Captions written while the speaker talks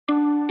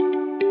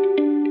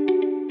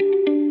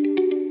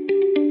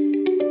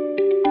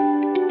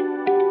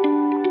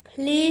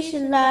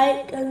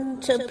like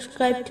and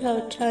subscribe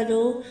to our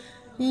channel.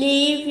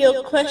 Leave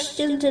your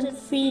questions and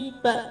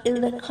feedback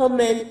in the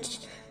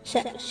comments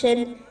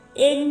section.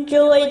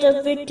 Enjoy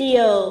the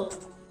video.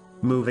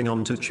 Moving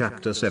on to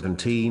chapter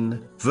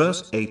 17,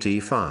 verse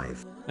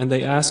 85. And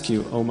they ask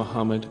you, O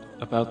Muhammad,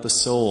 about the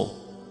soul.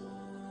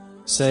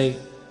 Say,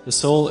 the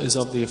soul is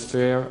of the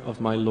affair of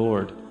my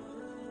Lord,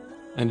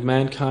 and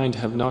mankind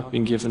have not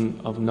been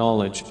given of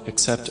knowledge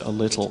except a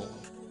little.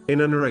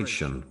 In a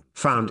narration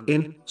found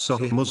in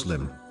Sahih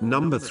Muslim,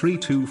 number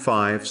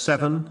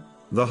 3257,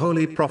 the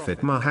Holy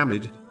Prophet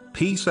Muhammad,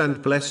 peace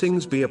and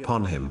blessings be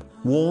upon him,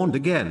 warned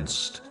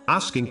against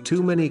asking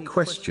too many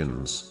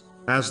questions,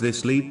 as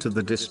this lead to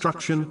the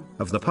destruction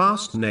of the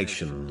past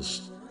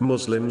nations.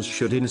 Muslims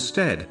should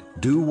instead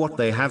do what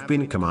they have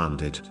been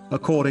commanded,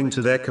 according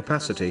to their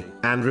capacity,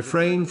 and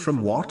refrain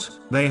from what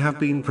they have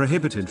been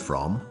prohibited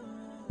from.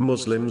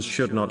 Muslims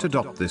should not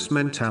adopt this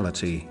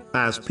mentality,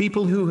 as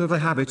people who have a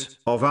habit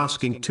of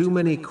asking too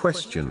many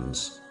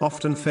questions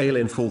often fail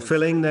in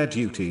fulfilling their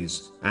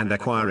duties and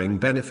acquiring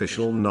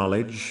beneficial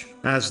knowledge,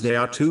 as they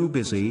are too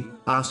busy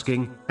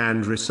asking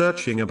and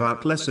researching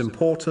about less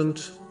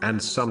important and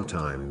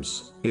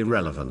sometimes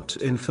irrelevant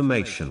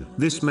information.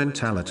 This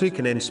mentality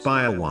can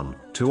inspire one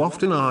to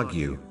often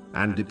argue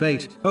and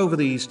debate over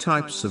these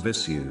types of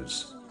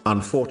issues.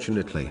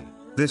 Unfortunately,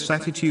 this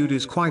attitude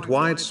is quite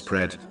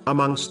widespread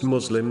amongst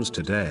Muslims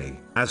today,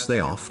 as they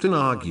often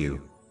argue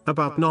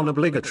about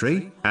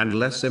non-obligatory and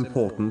less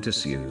important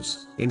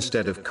issues,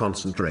 instead of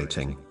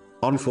concentrating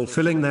on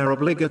fulfilling their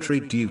obligatory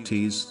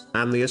duties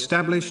and the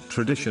established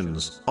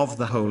traditions of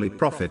the Holy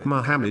Prophet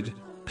Muhammad,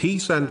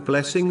 peace and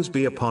blessings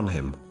be upon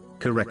him,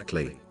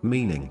 correctly,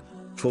 meaning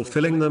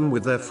fulfilling them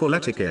with their full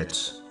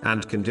etiquette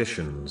and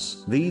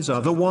conditions. These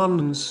are the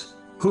ones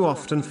who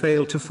often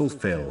fail to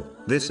fulfill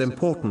this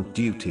important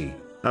duty.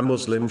 A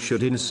Muslim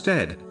should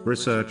instead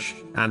research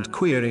and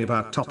query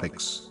about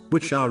topics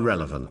which are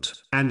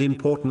relevant and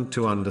important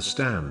to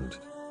understand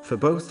for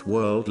both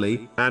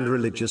worldly and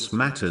religious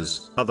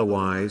matters.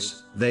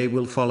 Otherwise, they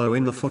will follow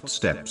in the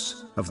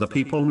footsteps of the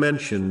people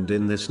mentioned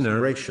in this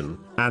narration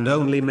and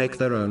only make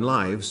their own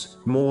lives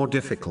more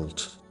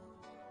difficult.